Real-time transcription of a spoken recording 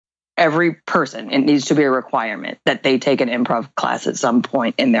every person, it needs to be a requirement that they take an improv class at some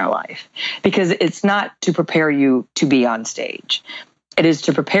point in their life, because it's not to prepare you to be on stage. It is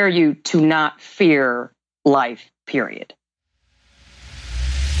to prepare you to not fear life, period.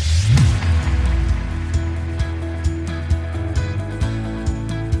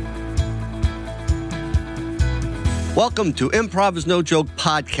 Welcome to Improv is No Joke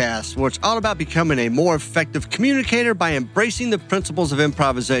podcast, where it's all about becoming a more effective communicator by embracing the principles of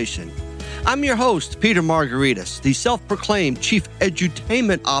improvisation. I'm your host, Peter Margaritis, the self-proclaimed Chief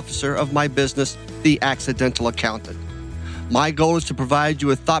Edutainment Officer of my business, The Accidental Accountant. My goal is to provide you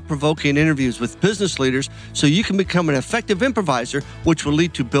with thought-provoking interviews with business leaders so you can become an effective improviser, which will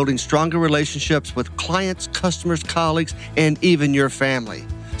lead to building stronger relationships with clients, customers, colleagues, and even your family.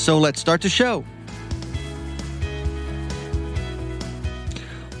 So let's start the show.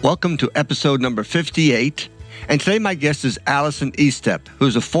 Welcome to episode number 58, and today my guest is Allison Estep, who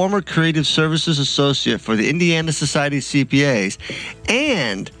is a former Creative Services Associate for the Indiana Society of CPAs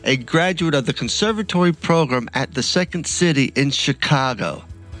and a graduate of the Conservatory Program at the Second City in Chicago.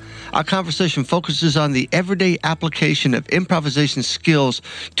 Our conversation focuses on the everyday application of improvisation skills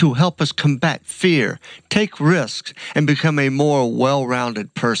to help us combat fear, take risks, and become a more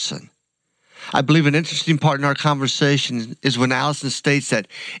well-rounded person. I believe an interesting part in our conversation is when Allison states that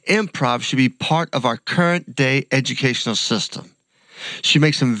improv should be part of our current day educational system. She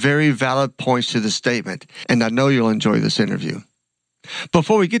makes some very valid points to the statement, and I know you'll enjoy this interview.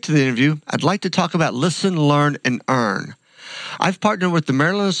 Before we get to the interview, I'd like to talk about Listen, Learn, and Earn. I've partnered with the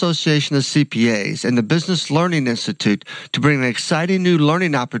Maryland Association of CPAs and the Business Learning Institute to bring an exciting new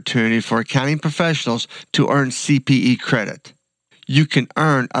learning opportunity for accounting professionals to earn CPE credit. You can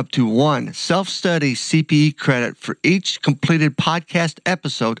earn up to one self-study CPE credit for each completed podcast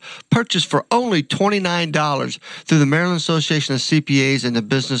episode purchased for only $29 through the Maryland Association of CPAs and the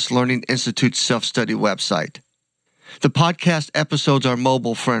Business Learning Institute self-study website. The podcast episodes are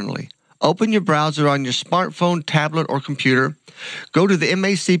mobile-friendly. Open your browser on your smartphone, tablet, or computer, go to the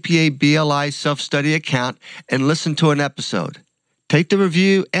MACPA BLI self-study account, and listen to an episode. Take the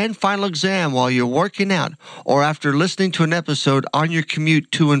review and final exam while you're working out or after listening to an episode on your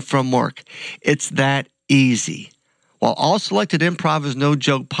commute to and from work. It's that easy. While all selected Improv is No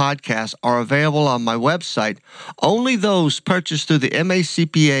Joke podcasts are available on my website, only those purchased through the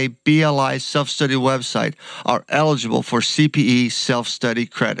MACPA BLI self-study website are eligible for CPE self-study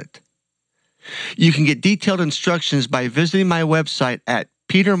credit. You can get detailed instructions by visiting my website at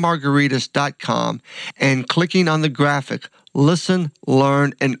petermargaritis.com and clicking on the graphic Listen,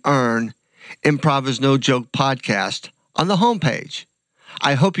 Learn, and Earn Improv is No Joke podcast on the homepage.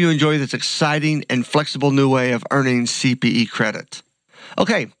 I hope you enjoy this exciting and flexible new way of earning CPE credit.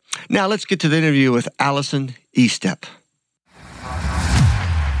 Okay, now let's get to the interview with Allison Estep.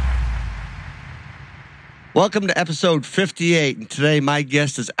 Welcome to episode 58, and today my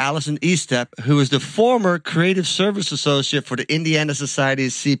guest is Allison Estep, who is the former Creative Service Associate for the Indiana Society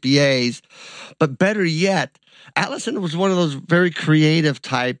of CPAs. But better yet, Allison was one of those very creative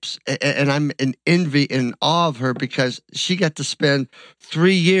types, and I'm in envy and awe of her because she got to spend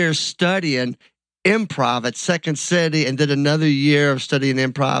 3 years studying improv at Second City and did another year of studying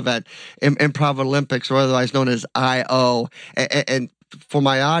improv at Improv Olympics, or otherwise known as I.O. And for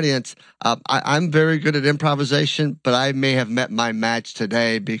my audience, I'm very good at improvisation, but I may have met my match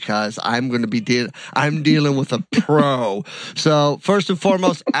today because I'm going to be dealing with a pro. So first and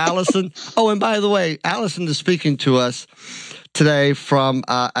foremost, Allison. Oh, and by the way, Allison is speaking to us today from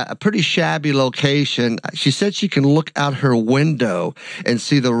a pretty shabby location. She said she can look out her window and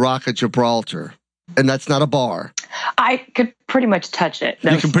see the Rock of Gibraltar. And that's not a bar. I could pretty much touch it.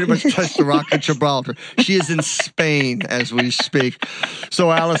 You can pretty much touch the Rock of Gibraltar. She is in Spain as we speak. So,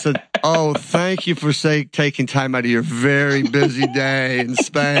 Allison, thank you for taking time out of your very busy day in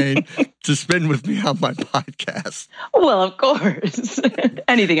Spain to spend with me on my podcast. Well, of course.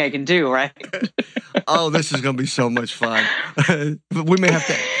 Anything I can do, right? This is going to be so much fun. We may have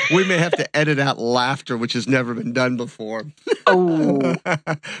to edit out laughter, which has never been done before. Oh,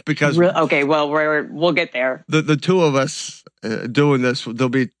 because okay. Well, we'll get there. The two of us doing this, there'll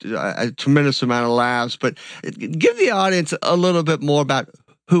be a tremendous amount of laughs. But give the audience a little bit more about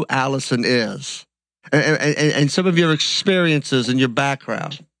who Allison is and some of your experiences and your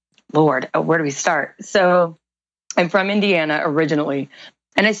background. Lord, where do we start? So I'm from Indiana originally,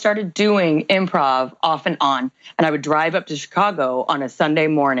 and I started doing improv off and on. And I would drive up to Chicago on a Sunday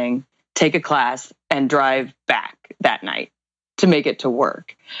morning, take a class, and drive back that night to make it to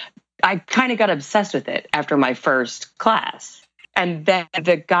work. I kind of got obsessed with it after my first class. And then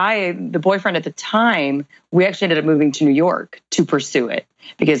the boyfriend at the time, we actually ended up moving to New York to pursue it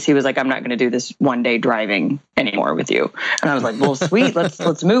because he was like, I'm not going to do this one day driving anymore with you. And I was like, well, sweet,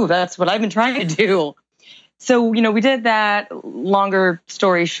 let's move. That's what I've been trying to do. So, we did that. Longer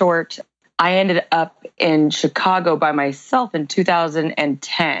story short, I ended up in Chicago by myself in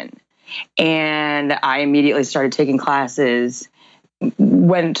 2010. And I immediately started taking classes,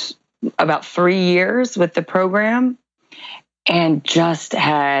 went about 3 years with the program, and just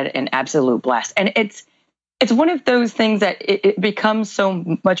had an absolute blast. And it's one of those things that it becomes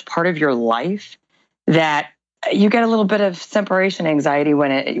so much part of your life that you get a little bit of separation anxiety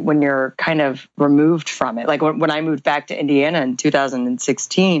when you're kind of removed from it. Like when I moved back to Indiana in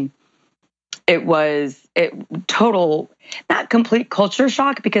 2016, it was total, not complete culture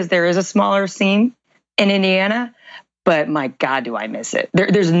shock because there is a smaller scene in Indiana, but my God, do I miss it.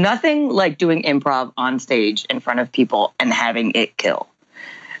 There's nothing like doing improv on stage in front of people and having it kill.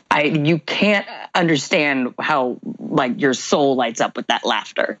 You can't understand how like your soul lights up with that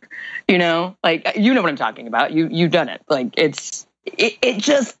laughter, like, you know what I'm talking about. You've done it. Like it's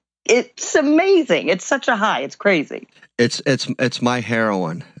amazing. It's such a high. It's crazy. It's my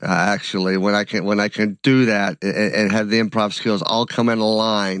heroine, actually, when I can do that and have the improv skills all come in a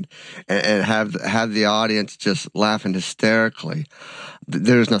line and have the audience just laughing hysterically.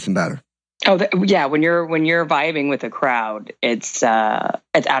 There's nothing better. Oh, yeah. When you're vibing with a crowd, it's out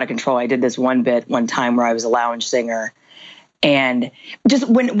of control. I did this one time where I was a lounge singer, and just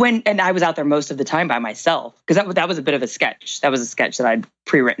and I was out there most of the time by myself because that was a bit of a sketch. That was a sketch that I'd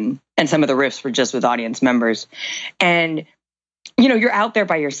pre-written, and some of the riffs were just with audience members. And you're out there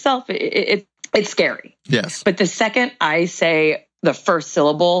by yourself. It's scary. Yes. But the second I say the first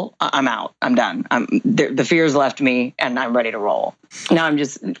syllable, I'm out. I'm done. The fears left me, and I'm ready to roll. Now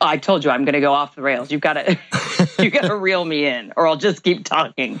I told you I'm going to go off the rails. You've got to reel me in, or I'll just keep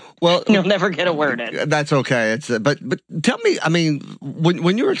talking. Well, you'll never get a word in. That's okay. But tell me, I mean,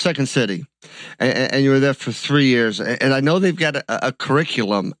 when you were at Second City, and you were there for 3 years, and I know they've got a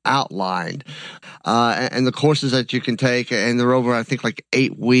curriculum outlined, and the courses that you can take, and they're over, I think, like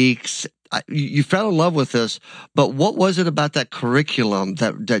 8 weeks. You fell in love with this, but what was it about that curriculum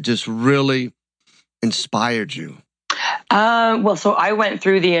that just really inspired you? Well, so I went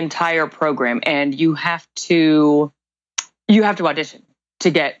through the entire program, and you have to audition to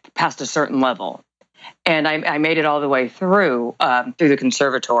get past a certain level. And I made it all the way through the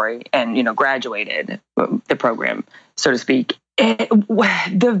conservatory and, graduated the program, so to speak.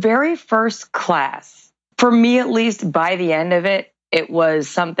 The very first class, for me at least, by the end of it, it was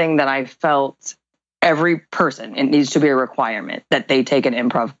something that I felt every person, it needs to be a requirement that they take an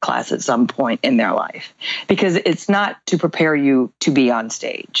improv class at some point in their life, because it's not to prepare you to be on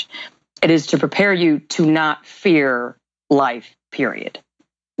stage. It is to prepare you to not fear life, period.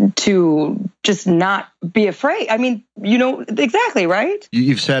 To just not be afraid. I mean, exactly, right?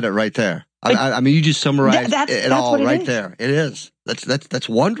 You've said it right there. I mean, you just summarized it all right there. It is. That's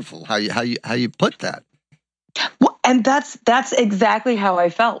wonderful how you put that. Well, and that's exactly how I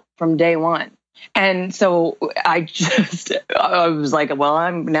felt from day one. And so I was like, well,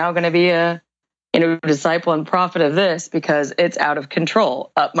 I'm now going to be a disciple and prophet of this because it's out of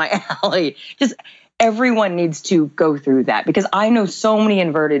control, up my alley. Just everyone needs to go through that, because I know so many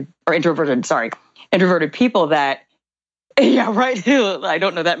introverted people that, yeah, right. I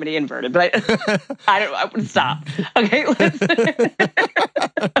don't know that many inverted, but I would stop. Okay.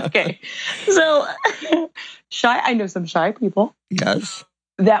 Okay. So I know some shy people. Yes.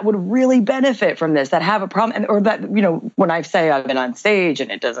 That would really benefit from this, that have a problem, or that, when I say I've been on stage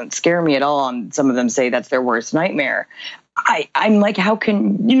and it doesn't scare me at all, and some of them say that's their worst nightmare, I'm like, how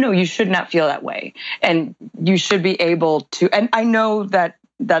can, you should not feel that way. And you should be able to, and I know that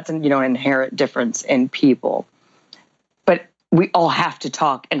that's an inherent difference in people, but we all have to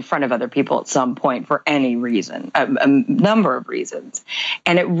talk in front of other people at some point for any reason, a number of reasons.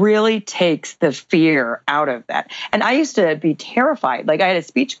 And it really takes the fear out of that. And I used to be terrified. Like, I had a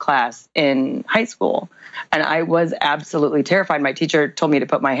speech class in high school, and I was absolutely terrified. My teacher told me to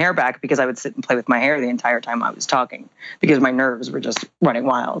put my hair back because I would sit and play with my hair the entire time I was talking because my nerves were just running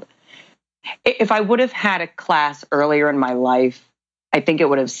wild. If I would have had a class earlier in my life, I think it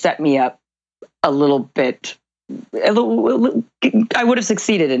would have set me up a little bit. I would have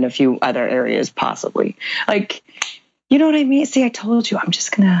succeeded in a few other areas, possibly. Like, you know what I mean? See, I told you, I'm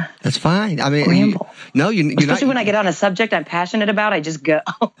just gonna. That's fine. I mean, ramble. You're especially when I get on a subject I'm passionate about. I just go.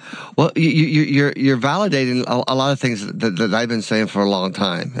 Well, you're validating a lot of things that I've been saying for a long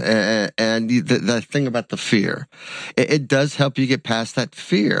time, and the thing about the fear, it does help you get past that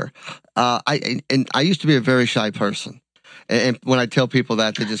fear. I used to be a very shy person. And when I tell people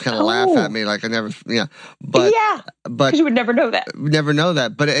that, they just kind of laugh at me like I never, but because you would never know that. Never know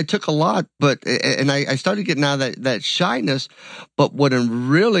that. But it took a lot. And I started getting out of that shyness. But what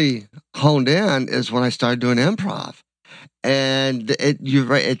really honed in is when I started doing improv. And you're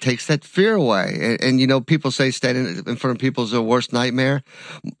right, it takes that fear away. And people say standing in front of people is their worst nightmare.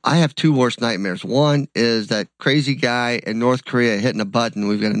 I have two worst nightmares. One is that crazy guy in North Korea hitting a button.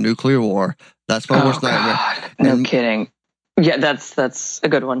 We've got a nuclear war. That's my worst nightmare. No kidding. Yeah, that's a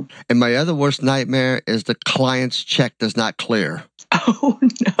good one. And my other worst nightmare is the client's check does not clear. Oh,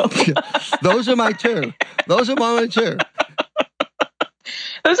 no. Those are my two. Those are my only two.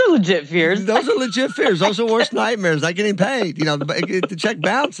 Those are legit fears. Those are legit fears. Those are worst nightmares. Not getting paid. The check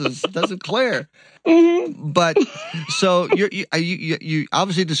bounces, doesn't clear. Mm-hmm. But so you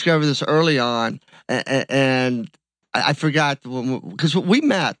obviously discovered this early on, and I forgot because we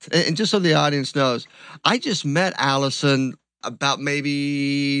met. And just so the audience knows, I just met Allison about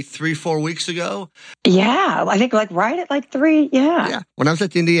maybe 3-4 weeks ago. Yeah, I think right at 3. Yeah. When I was at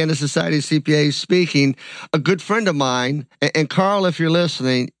the Indiana Society of CPAs speaking, a good friend of mine, and Carl, if you're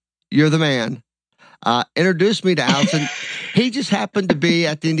listening, you're the man, introduced me to Allison. He just happened to be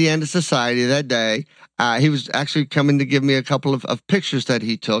at the Indiana Society that day. He was actually coming to give me a couple of pictures that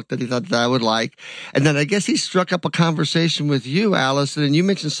he took that he thought that I would like. And then I guess he struck up a conversation with you, Allison, and you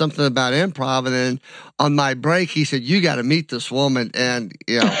mentioned something about improv. And then on my break, he said, you got to meet this woman. And,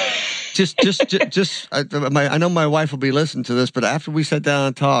 I know my wife will be listening to this, but after we sat down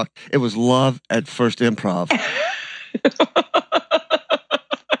and talked, it was love at first improv.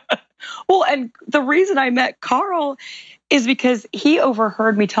 Well, and the reason I met Carl is because he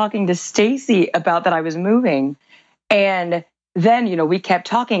overheard me talking to Stacy about that I was moving. And then, we kept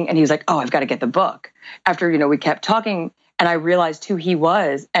talking and he was like, oh, I've got to get the book. After, we kept talking and I realized who he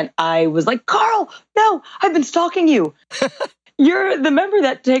was. And I was like, Carl, no, I've been stalking you. You're the member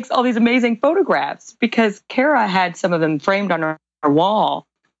that takes all these amazing photographs, because Kara had some of them framed on her wall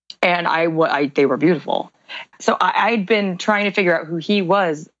and they were beautiful. So I'd been trying to figure out who he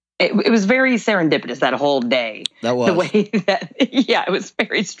was. It was very serendipitous that whole day. That was. The way that, it was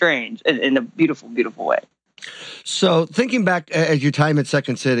very strange in a beautiful, beautiful way. So thinking back at your time at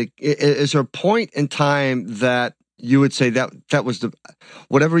Second City, is there a point in time that you would say that was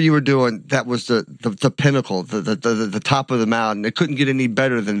whatever you were doing, that was the pinnacle, the top of the mountain? It couldn't get any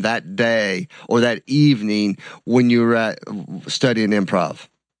better than that day or that evening when you were studying improv?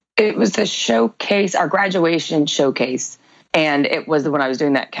 It was the showcase, our graduation showcase. And it was when I was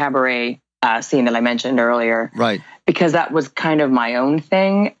doing that cabaret scene that I mentioned earlier. Right. Because that was kind of my own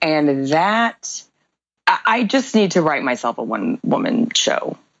thing. And that, I just need to write myself a one-woman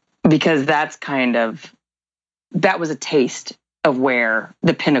show. Because that was a taste of where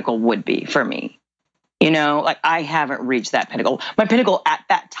the pinnacle would be for me. I haven't reached that pinnacle. My pinnacle at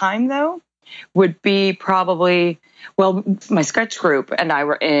that time, though, would be probably, my sketch group and I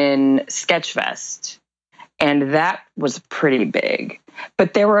were in Sketchfest. And that was pretty big.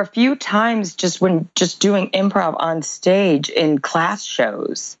 But there were a few times just doing improv on stage in class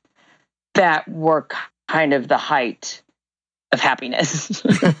shows that were kind of the height of happiness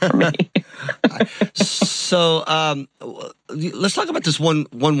for me. So let's talk about this one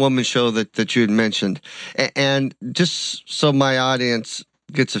woman show that you had mentioned. And just so my audience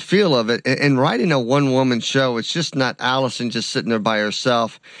gets a feel of it, and writing a one-woman show, it's just not Allison just sitting there by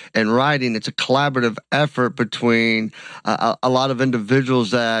herself and writing. It's a collaborative effort between a lot of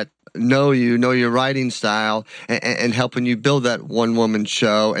individuals that know your writing style, and helping you build that one-woman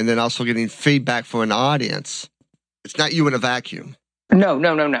show, and then also getting feedback from an audience. It's not you in a vacuum. No.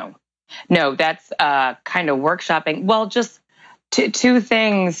 No, that's kind of workshopping. Well, just two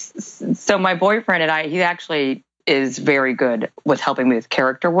things. So my boyfriend and I, he actually is very good with helping me with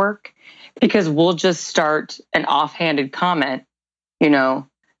character work, because we'll just start an offhanded comment, and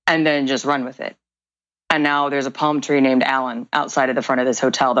then just run with it. And now there's a palm tree named Alan outside of the front of this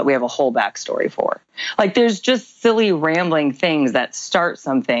hotel that we have a whole backstory for. Like, there's just silly rambling things that start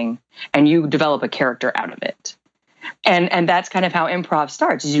something and you develop a character out of it. And that's kind of how improv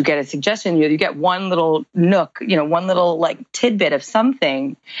starts, is you get a suggestion, you get one little nook, one little tidbit of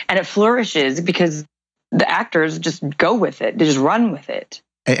something, and it flourishes because the actors just go with it. They just run with it.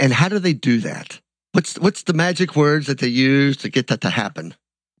 And how do they do that? What's the magic words that they use to get that to happen?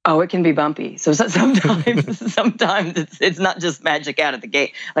 Oh, it can be bumpy. So sometimes it's not just magic out of the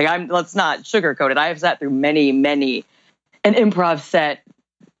gate. Let's not sugarcoat it. I have sat through many an improv set,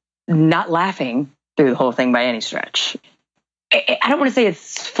 not laughing through the whole thing by any stretch. I don't want to say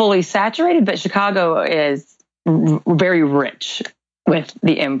it's fully saturated, but Chicago is very rich with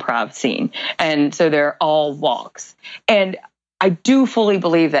the improv scene. And so they're all walks. And I do fully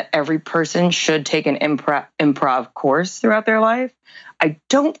believe that every person should take an improv course throughout their life. I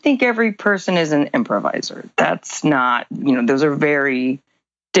don't think every person is an improviser. That's not, those are very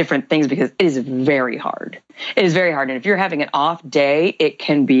different things because it is very hard. It is very hard. And if you're having an off day, it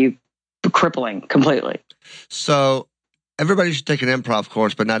can be crippling completely. So everybody should take an improv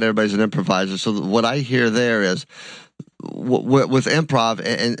course, but not everybody's an improviser. So what I hear there is with improv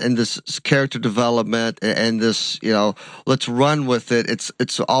and this character development and this, let's run with it.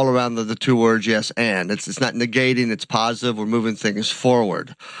 It's all around the two words, yes, and it's not negating, it's positive. We're moving things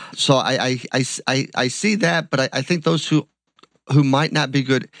forward. So I see that, but I think those who might not be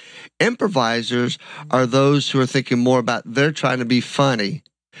good improvisers are those who are thinking more about they're trying to be funny.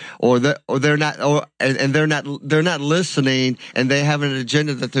 Or they're not listening, and they have an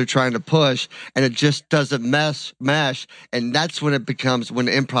agenda that they're trying to push, and it just doesn't mesh, and that's when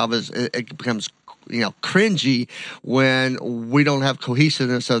improv becomes cringy, when we don't have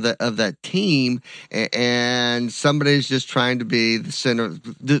cohesiveness of that team, and somebody's just trying to be the center.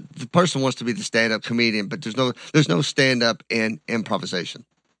 The person wants to be the stand-up comedian, but there's no stand-up in improvisation.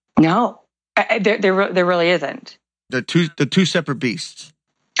 No, there really isn't. They're two separate beasts.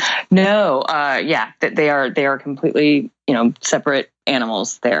 No, they are completely, separate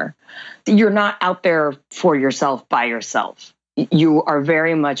animals there. You're not out there for yourself by yourself. You are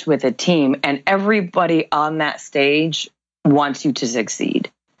very much with a team, and everybody on that stage wants you to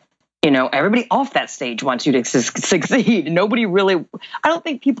succeed. Everybody off that stage wants you to succeed. Nobody really, I don't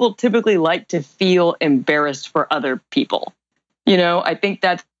think people typically like to feel embarrassed for other people. I think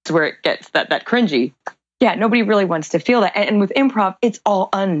that's where it gets that cringy. Yeah, nobody really wants to feel that. And with improv, it's all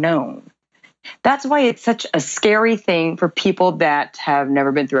unknown. That's why it's such a scary thing for people that have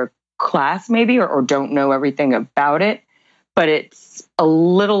never been through a class maybe or don't know everything about it. But it's a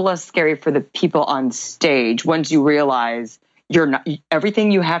little less scary for the people on stage once you realize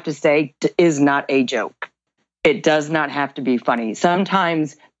everything you have to say is not a joke. It does not have to be funny.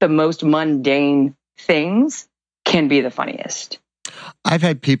 Sometimes the most mundane things can be the funniest. I've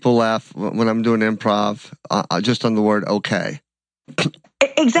had people laugh when I'm doing improv just on the word okay.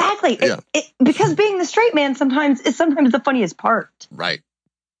 Exactly. Yeah. Because being the straight man sometimes is the funniest part. Right.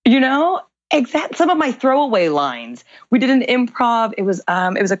 Exactly. Some of my throwaway lines. We did an improv. It was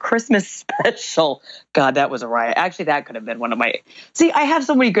a Christmas special. God, that was a riot. Actually, that could have been one of my. See, I have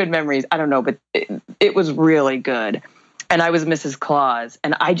so many good memories. I don't know, but it was really good. And I was Mrs. Claus,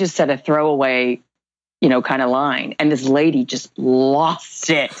 and I just said a throwaway, kind of line. And this lady just lost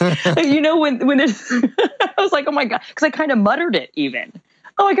it. When there's, I was like, oh my God, because I kind of muttered it even.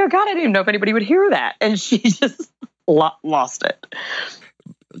 Oh my God, I didn't even know if anybody would hear that. And she just lost it.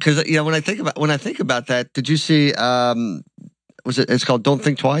 Because when I think about that, did you see? It's called Don't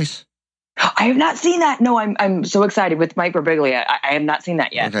Think Twice? I have not seen that. No, I'm so excited with Mike Birbiglia. I have not seen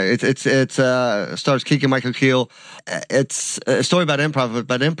that yet. Okay, it stars Keegan-Michael Key. It's a story about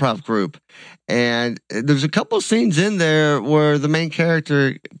improv group, and there's a couple of scenes in there where the main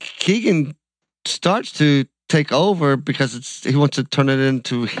character Keegan starts to take over because he wants to turn it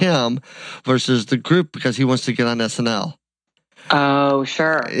into him versus the group because he wants to get on SNL. Oh,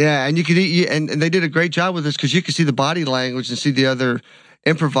 sure. Yeah, and and they did a great job with this because you can see the body language and see the other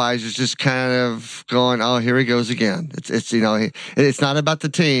improvisers just kind of going, "Oh, here he goes again." It's not about the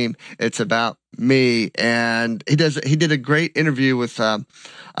team; it's about me. And he did a great interview with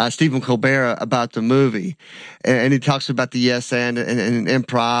Stephen Colbert about the movie, and he talks about the yes and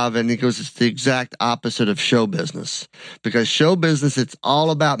improv, and he goes, it's the exact opposite of show business, because show business, it's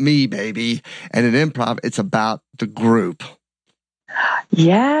all about me, baby, and in improv, it's about the group.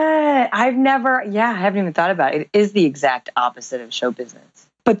 Yeah, I haven't even thought about it. It is the exact opposite of show business.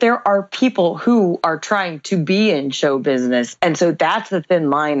 But there are people who are trying to be in show business, and so that's the thin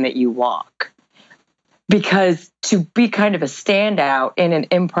line that you walk. Because to be kind of a standout in an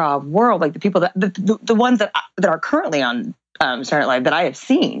improv world, like the people that the ones that are currently on Saturday Night Live that I have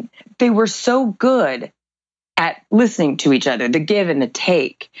seen, they were so good at listening to each other, the give and the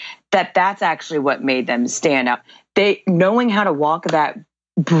take, that's actually what made them stand out. They knowing how to walk that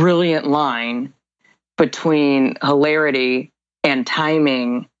brilliant line between hilarity and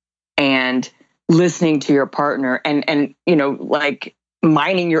timing and listening to your partner and like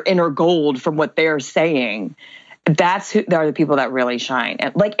mining your inner gold from what they're saying. They are the people that really shine.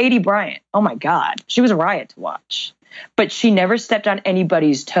 And like Aidy Bryant, oh my God, she was a riot to watch, but she never stepped on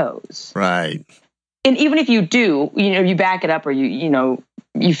anybody's toes. Right. And even if you do, you back it up or you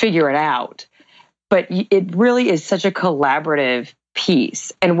figure it out. But it really is such a collaborative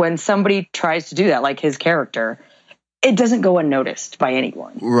piece. And when somebody tries to do that, like his character, it doesn't go unnoticed by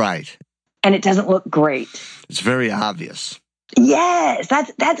anyone. Right. And it doesn't look great. It's very obvious. Yes,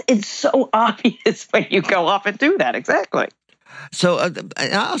 it's so obvious when you go off and do that. Exactly. So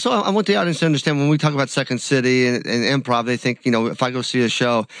I want the audience to understand when we talk about Second City and improv, they think, if I go see a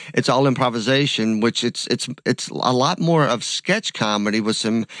show, it's all improvisation, which it's a lot more of sketch comedy with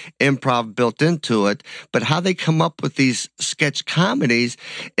some improv built into it. But how they come up with these sketch comedies,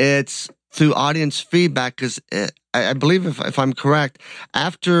 it's through audience feedback, because I believe, if I'm correct,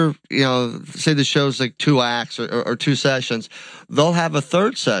 after, say the show's like 2 acts or 2 sessions, they'll have a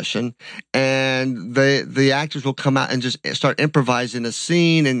 3rd session, and the actors will come out and just start improvising a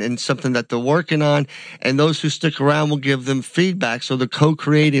scene and something that they're working on, and those who stick around will give them feedback, so they're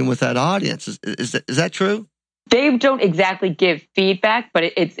co-creating with that audience. Is that true? They don't exactly give feedback, but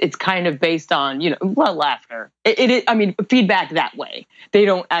it's kind of based on, laughter. Feedback that way. They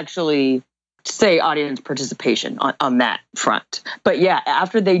don't actually say audience participation on that front. But yeah,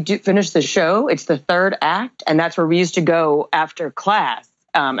 after they do finish the show, it's the 3rd act, and that's where we used to go after class.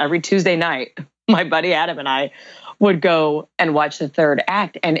 Every Tuesday night, my buddy Adam and I would go and watch the 3rd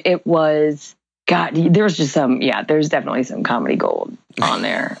act, and it was, God, there's definitely some comedy gold on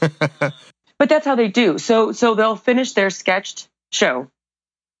there. But that's how they do. So they'll finish their sketched show.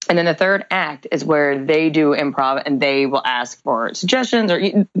 And then the 3rd act is where they do improv, and they will ask for suggestions, or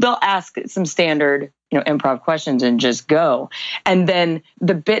they'll ask some standard, improv questions and just go. And then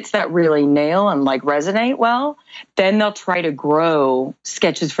the bits that really nail and resonate well, then they'll try to grow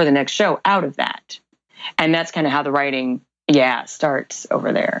sketches for the next show out of that. And that's kind of how the writing, starts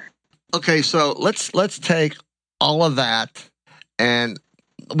over there. Okay, so let's take all of that, and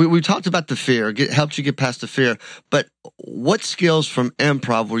we talked about the fear, helped you get past the fear, but what skills from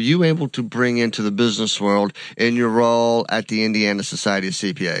improv were you able to bring into the business world in your role at the Indiana Society of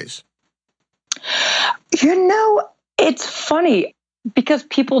CPAs? It's funny because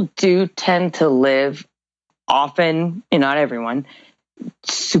people do tend to live often, not everyone,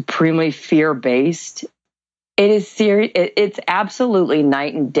 supremely fear-based. It is serious. It's absolutely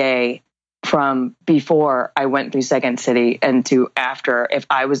night and day from before I went through Second City and to after. If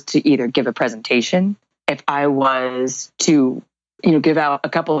I was to either give a presentation, if I was to, give out a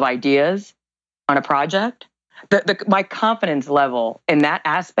couple of ideas on a project, my confidence level in that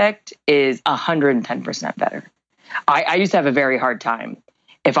aspect is 110% better. I used to have a very hard time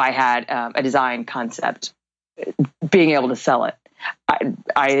if I had a design concept, being able to sell it.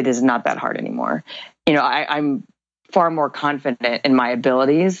 It is not that hard anymore. I'm far more confident in my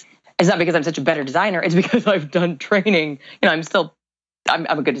abilities. It's not because I'm such a better designer. It's because I've done training. I'm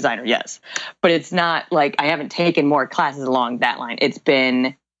a good designer, yes. But it's not like I haven't taken more classes along that line. It's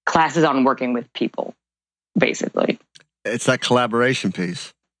been classes on working with people, basically. It's that collaboration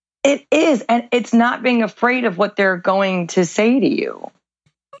piece. It is. And it's not being afraid of what they're going to say to you.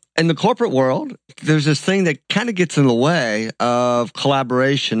 In the corporate world, there's this thing that kind of gets in the way of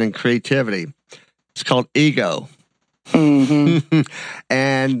collaboration and creativity. It's called ego. Mm-hmm.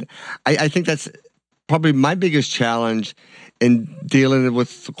 And I think that's probably my biggest challenge in dealing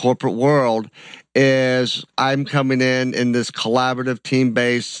with the corporate world is I'm coming in this collaborative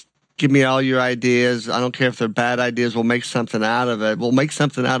team-based, give me all your ideas. I don't care if they're bad ideas. We'll make something out of it. We'll make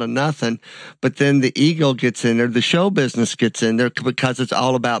something out of nothing. But then the ego gets in there. The show business gets in there because it's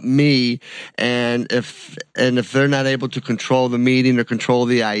all about me. And if they're not able to control the meeting or control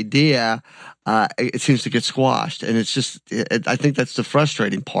the idea, it seems to get squashed. And it's just, I think that's the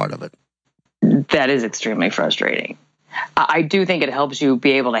frustrating part of it. That is extremely frustrating. I do think it helps you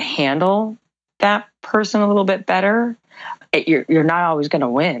be able to handle that person a little bit better. You're not always going to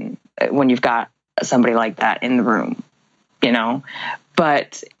win when you've got somebody like that in the room,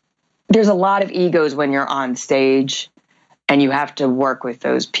 But there's a lot of egos when you're on stage, and you have to work with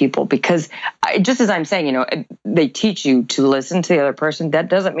those people because, just as I'm saying, they teach you to listen to the other person. That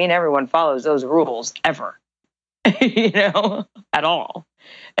doesn't mean everyone follows those rules ever, at all.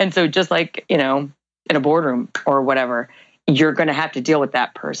 And so just like, in a boardroom or whatever, you're going to have to deal with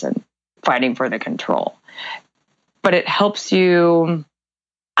that person fighting for the control. But it helps you.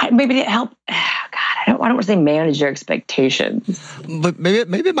 Maybe it help. God, I don't want to say manage your expectations. But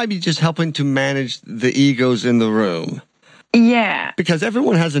maybe it might be just helping to manage the egos in the room. Yeah. Because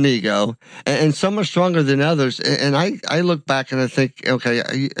everyone has an ego, and some are stronger than others. And I look back and I think, okay,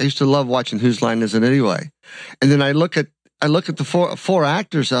 I used to love watching Whose Line Is It Anyway? And then I look at the four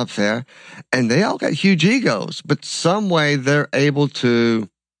actors up there, and they all got huge egos, but some way they're able to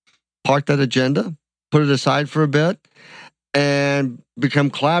park that agenda, put it aside for a bit, and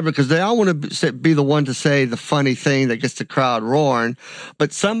become collaborative, because they all want to be the one to say the funny thing that gets the crowd roaring.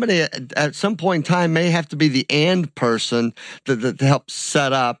 But somebody at some point in time may have to be the and person to help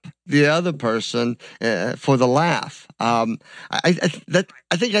set up the other person for the laugh. I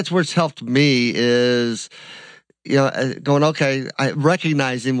think that's where it's helped me is, going, okay,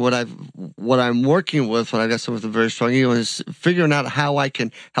 recognizing what I'm working with when I got someone with a very strong ego, is figuring out how I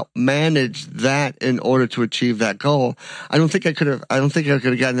can help manage that in order to achieve that goal. I don't think I could have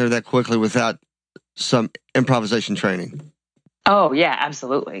gotten there that quickly without some improvisation training. Oh yeah,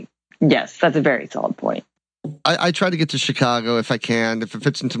 absolutely. Yes, that's a very solid point. I try to get to Chicago if I can, if it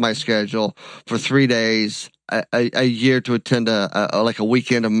fits into my schedule, for 3 days a year to attend a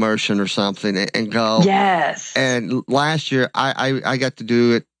weekend immersion or something and go. Yes. And last year I got to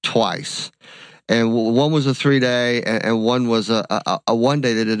do it twice. And one was a 3-day and one was a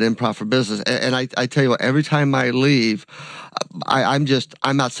 1-day that did Improv for Business. And I tell you what, every time I leave, I'm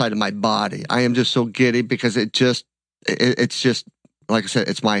outside of my body. I am just so giddy because it's just, like I said,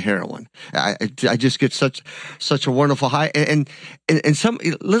 it's my heroin. I just get such a wonderful high. And some,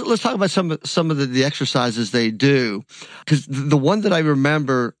 let's talk about some of the exercises they do, because the one that I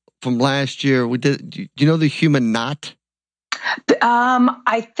remember from last year, we did. Do you know the human knot?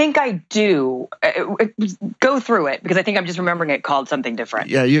 I think I do. Go through it, because I think I'm just remembering it called something different.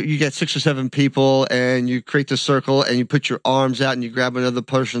 Yeah, you get 6 or 7 people and you create the circle and you put your arms out and you grab another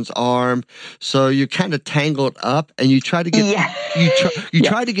person's arm. So you're kind of tangled up and you try to get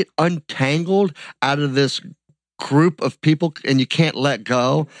try to get untangled out of this group of people, and you can't let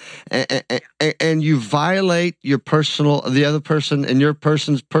go, and you violate the other person and your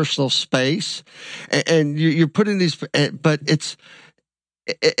person's personal space, and you're putting these, but it's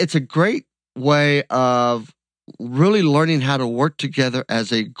a great way of really learning how to work together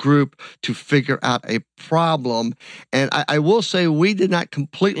as a group to figure out a problem. And I will say we did not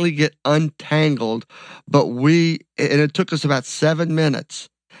completely get untangled, but it took us about 7 minutes,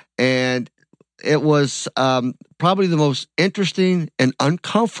 and it was probably the most interesting and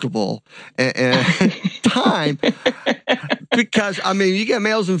uncomfortable time, because you get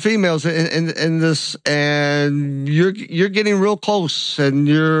males and females in this, and you're getting real close, and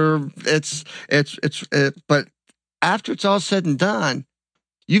but after it's all said and done,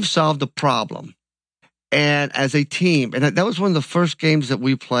 you've solved a problem. And as a team, and that was one of the first games that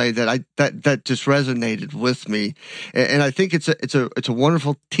we played that just resonated with me, and I think it's a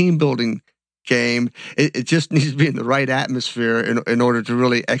wonderful team building game. It just needs to be in the right atmosphere in order to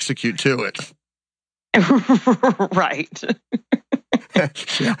really execute to it. Right.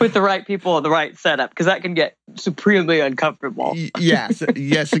 With the right people and the right setup, because that can get supremely uncomfortable. Yes,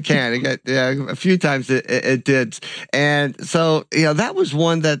 it can. A few times it did, and so that was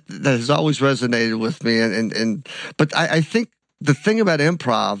one that has always resonated with me. But I think the thing about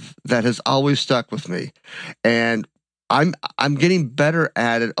improv that has always stuck with me, and I'm getting better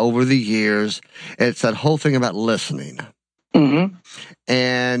at it over the years. It's that whole thing about listening. Mm-hmm.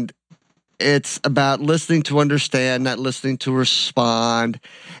 And it's about listening to understand, not listening to respond.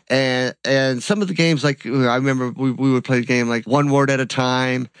 And some of the games, like I remember we would play a game like One Word at a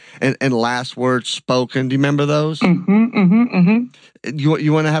Time and Last Word Spoken. Do you remember those? Mm-hmm, mm-hmm, mm-hmm.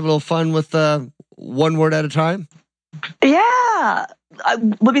 You want to have a little fun with One Word at a Time? Yeah.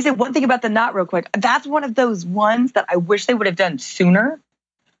 Let me say one thing about the knot real quick. That's one of those ones that I wish they would have done sooner,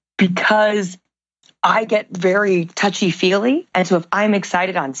 because I get very touchy-feely. And so if I'm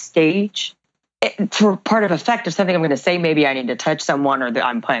excited on stage, for part of effect of something I'm going to say, maybe I need to touch someone, or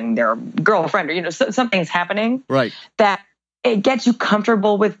I'm playing their girlfriend, or something's happening. Right. That it gets you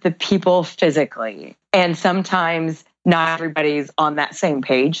comfortable with the people physically. And sometimes not everybody's on that same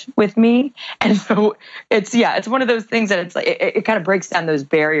page with me. And so it's one of those things that it's like, it kind of breaks down those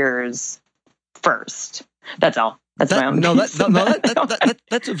barriers first. That's all. That's my own.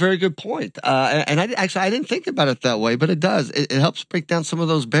 That's a very good point. And I didn't think about it that way, but it does. It helps break down some of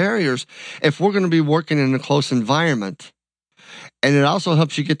those barriers if we're going to be working in a close environment. And it also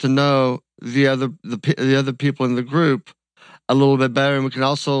helps you get to know the other people in the group a little bit better. And we can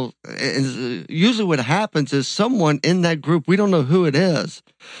also, usually what happens is someone in that group, we don't know who it is,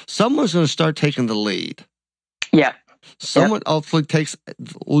 someone's going to start taking the lead. Yeah. Someone ultimately takes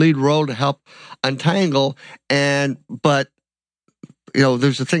the lead role to help untangle. But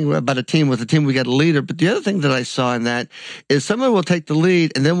there's a thing about a team. With a team, we got a leader. But the other thing that I saw in that is someone will take the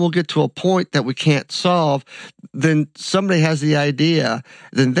lead, and then we'll get to a point that we can't solve. Then somebody has the idea,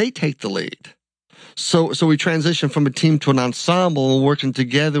 then they take the lead. So we transition from a team to an ensemble, and working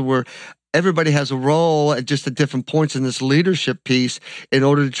together where everybody has a role at different points in this leadership piece in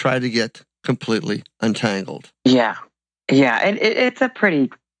order to try to get completely untangled. Yeah. Yeah, it's a pretty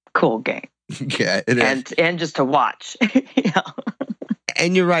cool game. Yeah, it is. And just to watch. Yeah.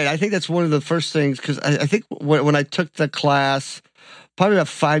 And you're right. I think that's one of the first things, because I think when I took the class, probably about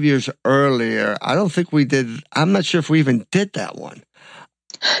 5 years earlier, I don't think we did. I'm not sure if we even did that one.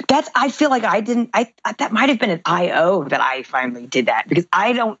 I feel like I didn't. That might have been at IO that I finally did that, because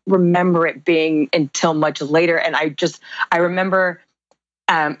I don't remember it being until much later. And I remember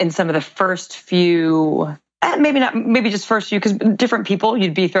in some of the first few, maybe just first few, because different people,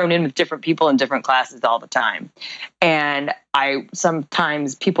 you'd be thrown in with different people in different classes all the time. And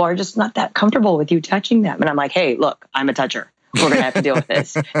sometimes people are just not that comfortable with you touching them. And I'm like, hey, look, I'm a toucher. We're going to have to deal with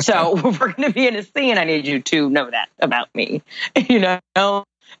this. So if we're going to be in a scene, I need you to know that about me,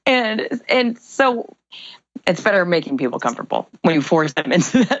 And so it's better making people comfortable when you force them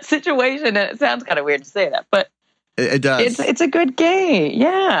into that situation. And it sounds kind of weird to say that, but it does. It's a good game.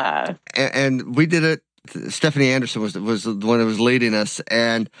 Yeah. And we did it. Stephanie Anderson was the one that was leading us.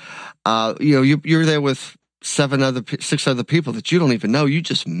 And, you're there with 6 other people that you don't even know. You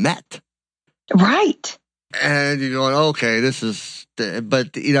just met. Right. And you're going, okay, this is,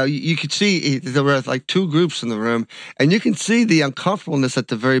 but you could see there were like 2 groups in the room, and you can see the uncomfortableness at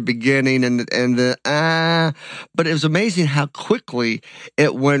the very beginning, but it was amazing how quickly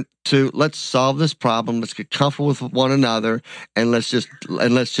it went to, let's solve this problem, let's get comfortable with one another, and let's just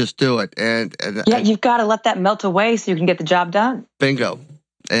do it. And you've got to let that melt away so you can get the job done. Bingo.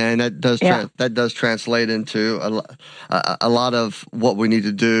 And that does translate into a lot of what we need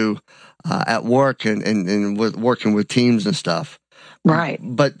to do at work and with working with teams and stuff. Right.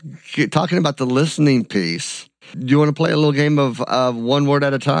 But talking about the listening piece, do you want to play a little game of one word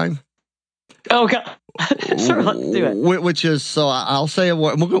at a time? Oh, God. Sure, let's do it. Which is, so I'll say a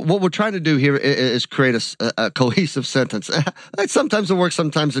word. What we're trying to do here is create a cohesive sentence. Sometimes it works,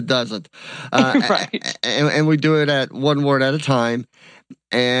 sometimes it doesn't. Right. And we do it at one word at a time.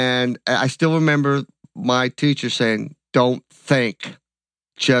 And I still remember my teacher saying, don't think,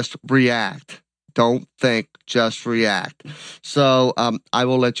 just react. Don't think, just react. So I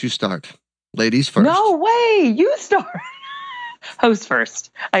will let you start. Ladies first. No way, you start. Host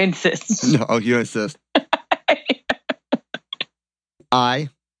first. I insist. No, you insist. I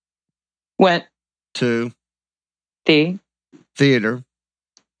went to the theater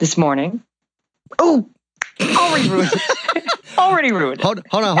this morning. Oh, already ruined it. Already ruined it. Hold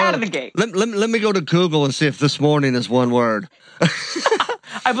on. Out of the gate. Let me go to Google and see if this morning is one word.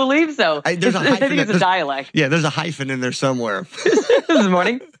 I believe so. I think it's a dialect. Yeah, there's a hyphen in there somewhere. This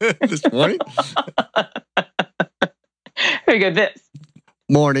morning. This morning? Very good. This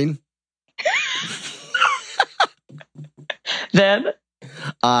morning. Then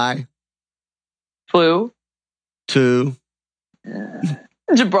I flew to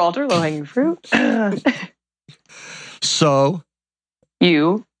Gibraltar, low-hanging fruit. So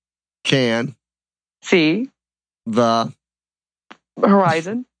you can see the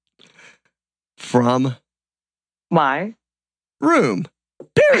horizon from my room.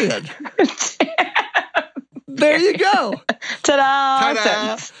 Period. There you go.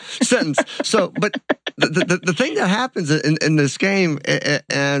 Ta-da! Sentence. So, but the thing that happens in this game,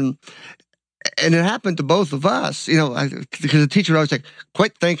 and it happened to both of us, because the teacher would always say,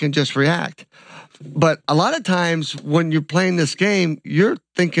 quit thinking, just react. But a lot of times when you're playing this game, you're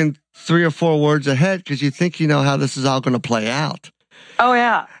thinking 3 or 4 words ahead because you think you know how this is all going to play out. Oh,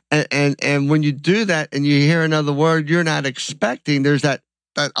 yeah. And when you do that and you hear another word you're not expecting, there's that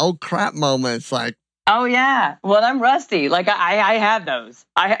oh crap moment. It's like, oh, yeah. Well, I'm rusty. Like, I had those.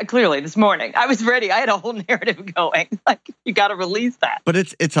 Clearly, this morning. I was ready. I had a whole narrative going. Like, you got to release that. But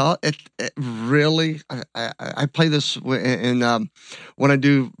it really, I play this in when I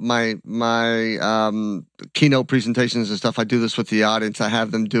do my keynote presentations and stuff. I do this with the audience. I have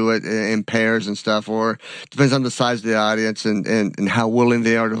them do it in pairs and stuff, or it depends on the size of the audience and how willing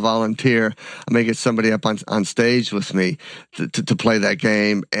they are to volunteer. I may get somebody up on stage with me to play that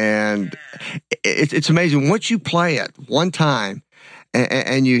game. And it's amazing. Once you play it one time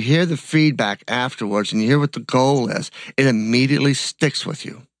and you hear the feedback afterwards and you hear what the goal is, it immediately sticks with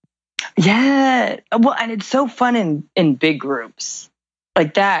you. Yeah. Well, and it's so fun in big groups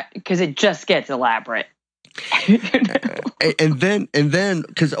like that because it just gets elaborate. And then,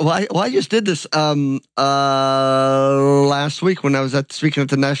 because I just did this last week when I was speaking at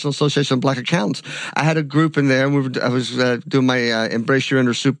the National Association of Black Accountants. I had a group in there, and I was doing my Embrace Your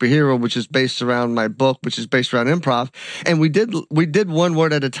Inner Superhero, which is based around my book, which is based around improv. And we did one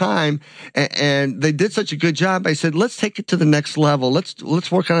word at a time, and they did such a good job. I said, let's take it to the next level. Let's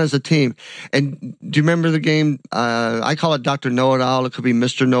work on it as a team. And do you remember the game? I call it Dr. Know-It-All. It could be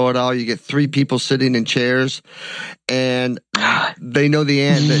Mr. Know-It-All. You get 3 people sitting in chairs. answers, and they know the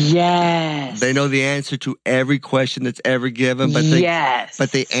answer. Yes. They know the answer to every question that's ever given, but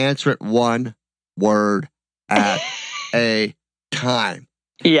they answer it one word at a time.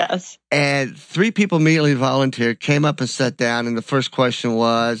 Yes. And 3 people immediately volunteered, came up and sat down, and the first question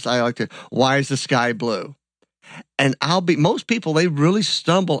was, why is the sky blue? And most people, they really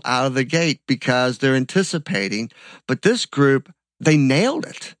stumble out of the gate because they're anticipating, but this group, they nailed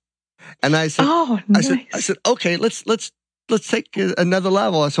it. And I said, nice. I said, okay, let's take another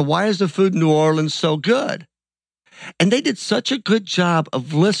level. I said, why is the food in New Orleans so good? And they did such a good job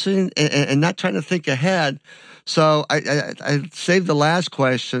of listening and not trying to think ahead. So I saved the last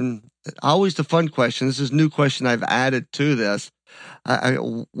question, always the fun question. This is a new question I've added to this.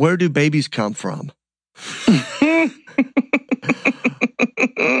 Where do babies come from?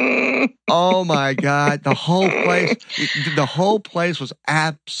 Oh my God! The whole place was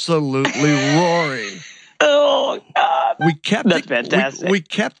absolutely roaring. Oh God! That's fantastic. We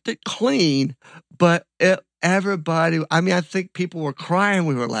kept it clean, but everybody. I mean, I think people were crying.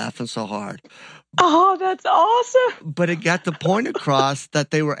 We were laughing so hard. Oh, that's awesome! But it got the point across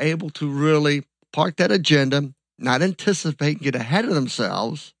that they were able to really park that agenda, not anticipate, and get ahead of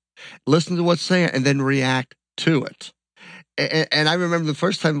themselves, listen to what's saying, and then react to it. And I remember the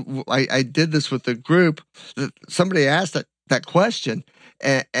first time I did this with the group, somebody asked that question,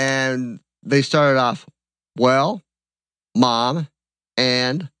 and they started off, well, Mom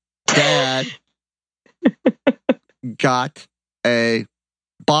and Dad got a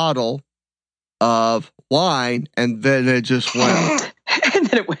bottle of wine, and then it just went. And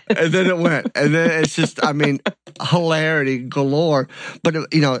then it went. And then it's just, I mean, hilarity galore. But,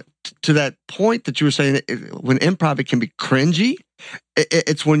 to that point that you were saying, when improv, it can be cringy.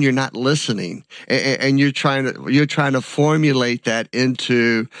 It's when you're not listening and you're trying to formulate that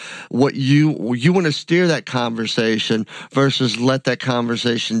into what you want to steer that conversation versus let that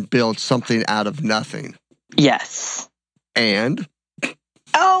conversation build something out of nothing. Yes. And?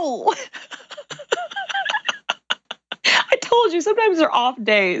 Oh! I told you, sometimes they're off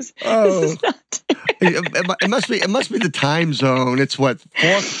days. Oh. This is not... It must be the time zone. It's what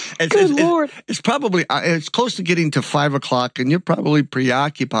 4. Good Lord! It's probably it's close to getting to 5 o'clock, and you're probably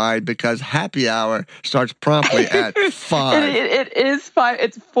preoccupied because happy hour starts promptly at 5. It is 5.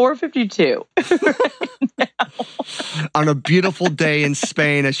 It's 4:52 on a beautiful day in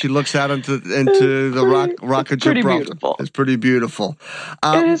Spain as she looks out into the rock of Gibraltar. Beautiful. It's pretty beautiful.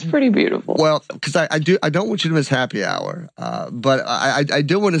 It is pretty beautiful. Well, because I don't want you to miss happy hour, but I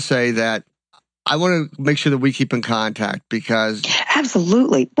do want to say that I want to make sure that we keep in contact because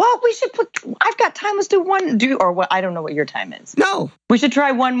absolutely. Well, we should I've got time. Let's do one. I don't know what your time is. No, we should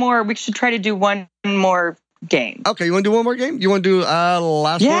try one more. We should try to do one more game. Okay, you want to do one more game? You want to do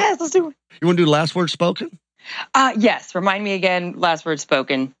last? Yes, let's do it. You want to do last word spoken? Yes. Remind me again. Last word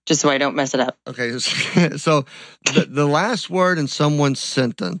spoken, just so I don't mess it up. Okay. So the last word in someone's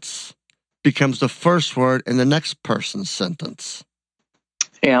sentence becomes the first word in the next person's sentence.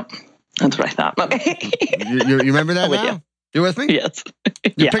 Yeah. That's what I thought. Okay. You remember that now? You with me? Yes.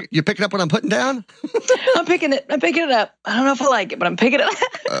 You picking up what I'm putting down? I'm picking it up. I don't know if I like it, but I'm picking it up.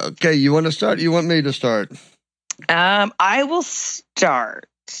 Okay. You want to start? You want me to start? I will start.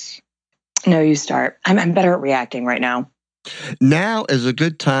 No, you start. I'm better at reacting right now. Now is a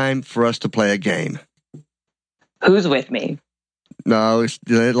good time for us to play a game. Who's with me? No, it's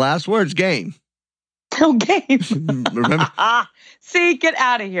the last word's game. Oh, game. Remember? See, get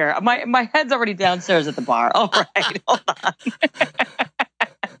out of here. My head's already downstairs at the bar. All right, hold on.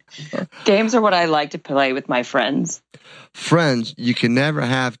 Games are what I like to play with my friends. Friends, you can never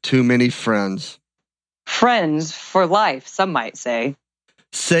have too many friends. Friends for life, some might say.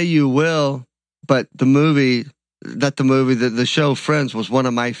 Say you will, but the show Friends was one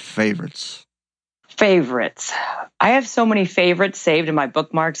of my favorites. Favorites. I have so many favorites saved in my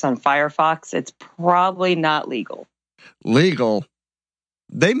bookmarks on Firefox. It's probably not legal. Legal?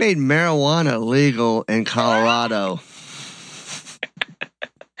 They made marijuana legal in Colorado.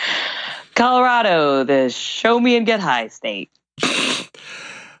 Colorado, the show me and get high state.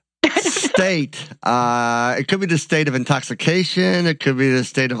 State. It could be the state of intoxication. It could be the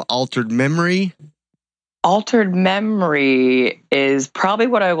state of altered memory. Altered memory is probably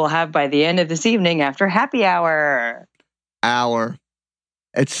what I will have by the end of this evening after happy hour. Hour.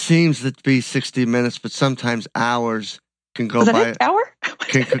 It seems to be 60 minutes, but sometimes hours can go by. Hour?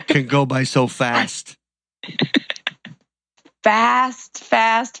 can go by so fast. Fast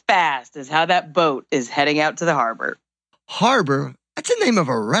is how that boat is heading out to the harbor. Harbor? That's the name of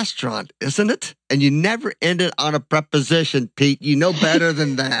a restaurant, isn't it? And you never end it on a preposition, Pete. You know better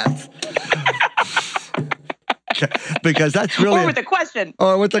than that. because that's really or with a question.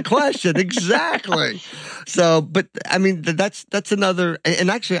 Or with a question, exactly. So, but I mean, that's another. And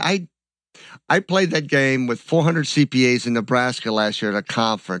actually, I played that game with 400 CPAs in Nebraska last year at a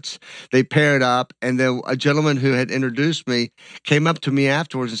conference. They paired up, and then a gentleman who had introduced me came up to me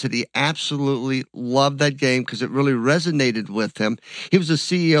afterwards and said he absolutely loved that game because it really resonated with him. He was the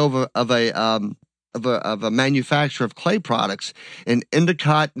CEO of a manufacturer of clay products in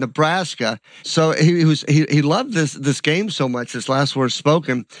Endicott, Nebraska. So he loved this game so much, this Last Word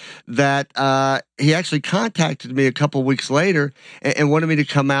Spoken, that he actually contacted me a couple weeks later and wanted me to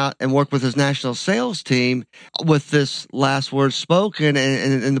come out and work with his national sales team with this Last Word Spoken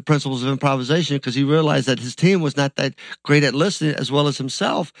and the principles of improvisation, because he realized that his team was not that great at listening as well as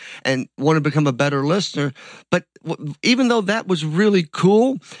himself and wanted to become a better listener. But even though that was really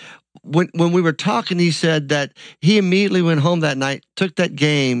cool, when we were talking, he said that he immediately went home that night, took that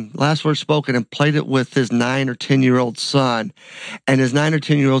game, Last Word Spoken, and played it with his 9 or 10-year-old son. And his 9 or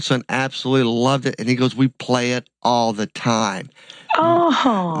 10-year-old son absolutely loved it. And he goes, we play it all the time.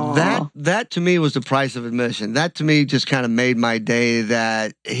 Oh, That to me was the price of admission. That to me just kind of made my day,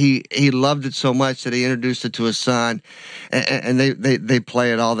 that he loved it so much that he introduced it to his son, and they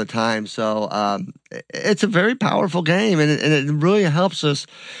play it all the time. So it's a very powerful game, and it really helps us,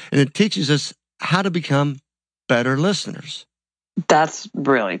 and it teaches us how to become better listeners. that's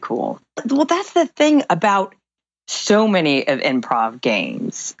really cool. Well, that's the thing about so many of improv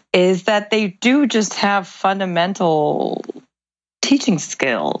games, is that they do just have fundamental teaching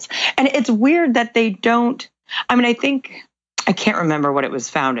skills. And it's weird that they don't. I mean, I can't remember what it was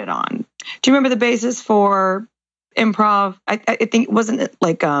founded on. Do you remember the basis for improv? I think it wasn't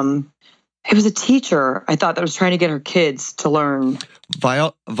like it was a teacher, I thought, that was trying to get her kids to learn.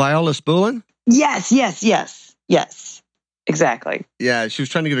 Viola Spolin? Yes. Exactly. Yeah, she was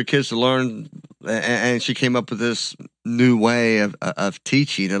trying to get her kids to learn, and she came up with this new way of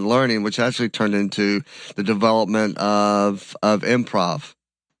teaching and learning, which actually turned into the development of improv.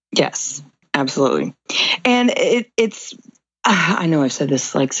 Yes, absolutely. And it's, I know I've said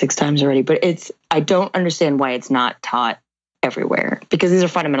this like 6 times already, but I don't understand why it's not taught everywhere, because these are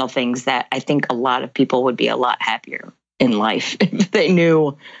fundamental things that I think a lot of people would be a lot happier in life if they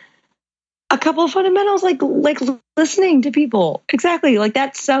knew a couple of fundamentals, like listening to people. Exactly. Like,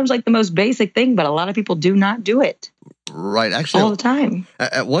 that sounds like the most basic thing, but a lot of people do not do it. Right. Actually, all the time.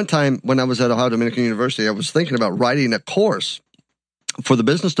 At one time when I was at Ohio Dominican University, I was thinking about writing a course for the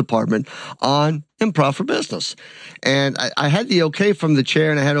business department on improv for business. And I had the okay from the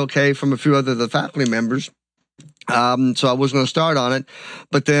chair, and I had okay from a few other of the faculty members. So I was going to start on it,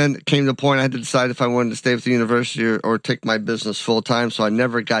 but then came to the point I had to decide if I wanted to stay with the university or take my business full time. So I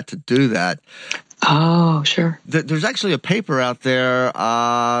never got to do that. Oh, sure. There's actually a paper out there.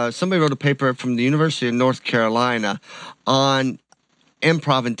 Somebody wrote a paper from the University of North Carolina on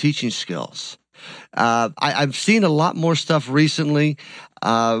improv and teaching skills. I've seen a lot more stuff recently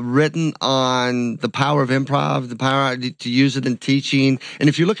written on the power of improv, the power to use it in teaching. And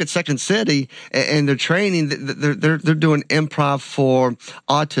if you look at Second City and their training, they're doing improv for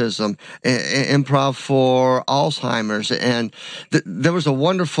autism, improv for Alzheimer's. And there was a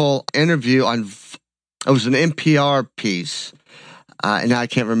wonderful interview on, it was an NPR piece, and I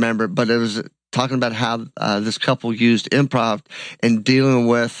can't remember, but it was talking about how this couple used improv in dealing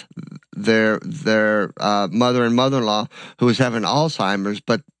with their mother and mother-in-law who was having Alzheimer's,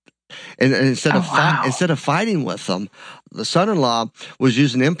 but instead of fighting with them, the son-in-law was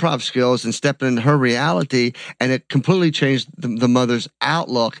using improv skills and stepping into her reality, and it completely changed the mother's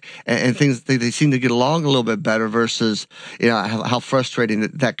outlook, and things. They seem to get along a little bit better versus how frustrating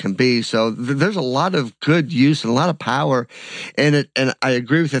that can be. So there's a lot of good use and a lot of power in it, and I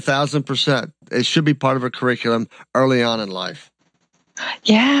agree with you 1,000%. It should be part of a curriculum early on in life.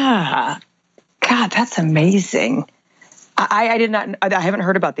 Yeah, God, that's amazing. I did not. I haven't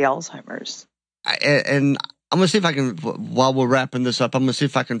heard about the Alzheimer's. And I'm going to see if I can, while we're wrapping this up, I'm going to see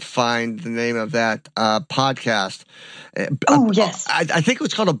if I can find the name of that podcast. Oh, yes. I think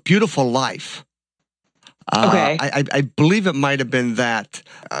it's called A Beautiful Life. Okay. I believe it might have been that.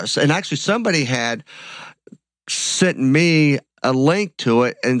 And actually, somebody had sent me a link to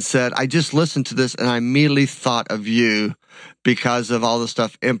it and said, I just listened to this and I immediately thought of you because of all the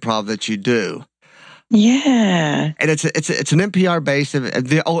stuff improv that you do. Yeah, and it's an NPR based,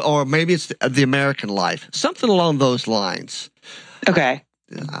 or maybe it's the American Life, something along those lines. Okay.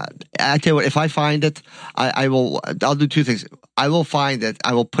 I tell you what, if I find it, I'll do two things. I will find it,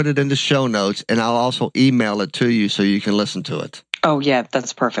 I will put it in the show notes, and I'll also email it to you so you can listen to it. Oh, yeah,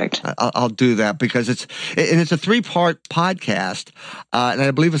 that's perfect. I'll do that because it's a 3-part podcast, and I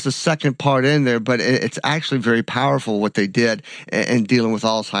believe it's the second part in there, but it's actually very powerful what they did in dealing with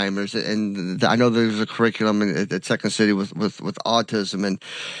Alzheimer's. And I know there's a curriculum at Second City with autism,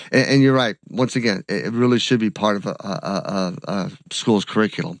 and you're right. Once again, it really should be part of a school's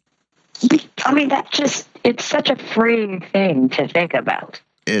curriculum. I mean, it's such a freeing thing to think about.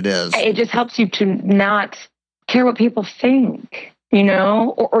 It is. It just helps you to not care what people think,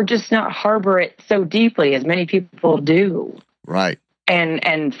 or just not harbor it so deeply as many people do. Right.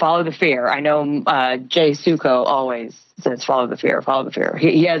 And follow the fear. I know Jay Suko always says, follow the fear, follow the fear.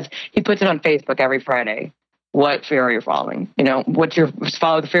 He puts it on Facebook every Friday. What fear are you following? What's your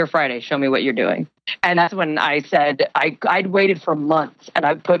follow the fear Friday? Show me what you're doing. And that's when I said I'd waited for months, and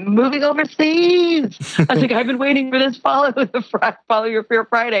I put moving overseas. I was like, I've been waiting for this follow your fear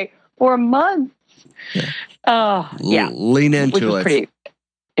Friday for months. Yeah. Lean into which was it. Pretty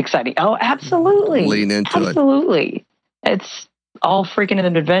exciting. Oh, absolutely. Lean into it. Absolutely. It's all freaking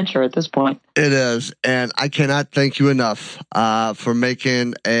an adventure at this point. It is, and I cannot thank you enough for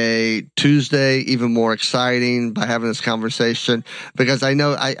making a Tuesday even more exciting by having this conversation. Because I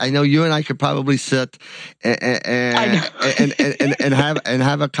know you and I could probably sit and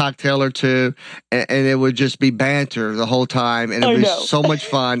have a cocktail or two, and it would just be banter the whole time, and it would be so much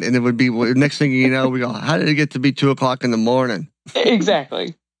fun. And it would be next thing you know, we go, how did it get to be 2:00 in the morning?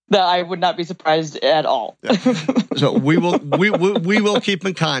 Exactly. That I would not be surprised at all. Yeah. So we will keep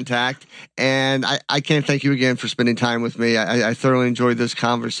in contact, and I can't thank you again for spending time with me. I thoroughly enjoyed this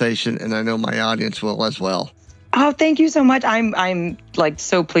conversation, and I know my audience will as well. Oh, thank you so much. I'm like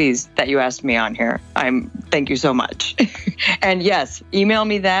so pleased that you asked me on here. Thank you so much. And yes, email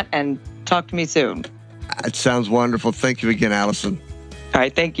me that and talk to me soon. It sounds wonderful. Thank you again, Allison. All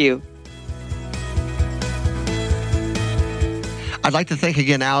right, thank you. I'd like to thank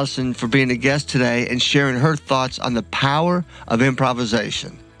again Allison for being a guest today and sharing her thoughts on the power of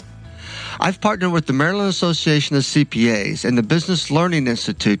improvisation. I've partnered with the Maryland Association of CPAs and the Business Learning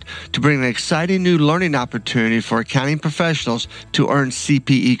Institute to bring an exciting new learning opportunity for accounting professionals to earn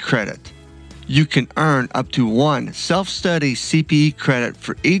CPE credit. You can earn up to 1 self-study CPE credit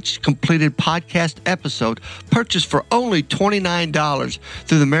for each completed podcast episode purchased for only $29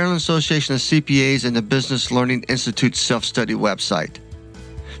 through the Maryland Association of CPAs and the Business Learning Institute self-study website.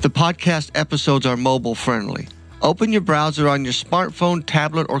 The podcast episodes are mobile friendly. Open your browser on your smartphone,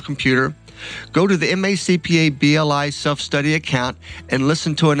 tablet, or computer. Go to the MACPA BLI self-study account and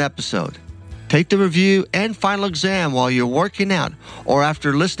listen to an episode. Take the review and final exam while you're working out or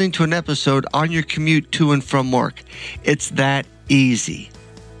after listening to an episode on your commute to and from work. It's that easy.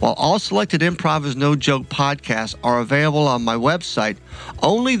 While all selected Improv is No Joke podcasts are available on my website,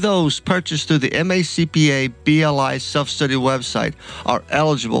 only those purchased through the MACPA BLI self-study website are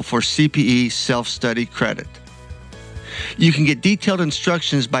eligible for CPE self-study credit. You can get detailed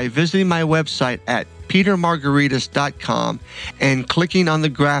instructions by visiting my website at petermargaritis.com and clicking on the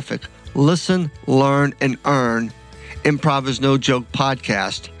graphic Listen, Learn, and Earn Improv is No Joke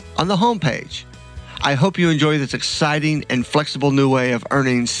podcast on the homepage. I hope you enjoy this exciting and flexible new way of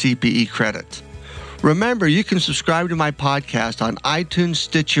earning CPE credit. Remember, you can subscribe to my podcast on iTunes,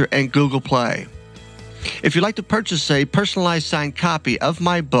 Stitcher, and Google Play. If you'd like to purchase a personalized signed copy of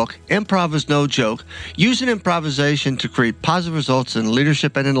my book, Improv is No Joke, Using Improvisation to Create Positive Results in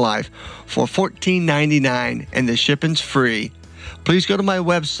Leadership and in Life for $14.99 and the shipping's free, please go to my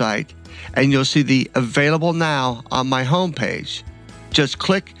website and you'll see the Available Now on my homepage. Just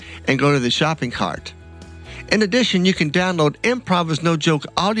click and go to the shopping cart. In addition, you can download Improv is No Joke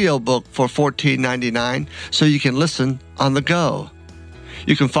audiobook for $14.99 so you can listen on the go.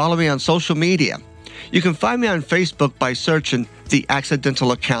 You can follow me on social media. You can find me on Facebook by searching The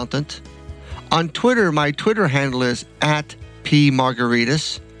Accidental Accountant. On Twitter, my Twitter handle is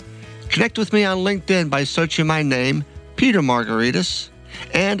 @PMargaritis. Connect with me on LinkedIn by searching my name, Peter Margaritis,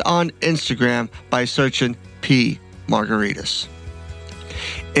 and on Instagram by searching P. Margaritis.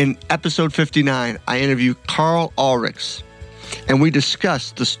 In episode 59, I interview Carl Ulrichs, and we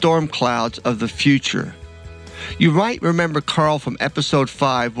discuss the storm clouds of the future. You might remember Carl from episode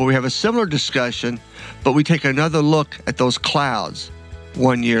 5, where we have a similar discussion, but we take another look at those clouds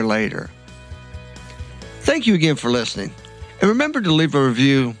 1 year later. Thank you again for listening. And remember to leave a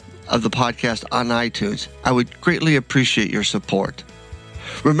review of the podcast on iTunes. I would greatly appreciate your support.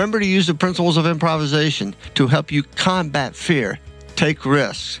 Remember to use the principles of improvisation to help you combat fear, take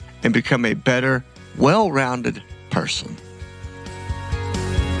risks, and become a better, well-rounded person.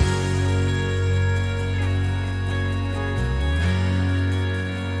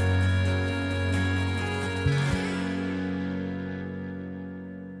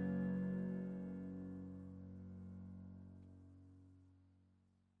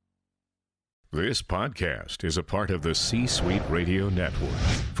 This podcast is a part of the C-Suite Radio Network.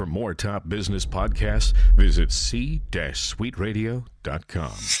 For more top business podcasts, visit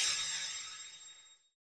c-suiteradio.com.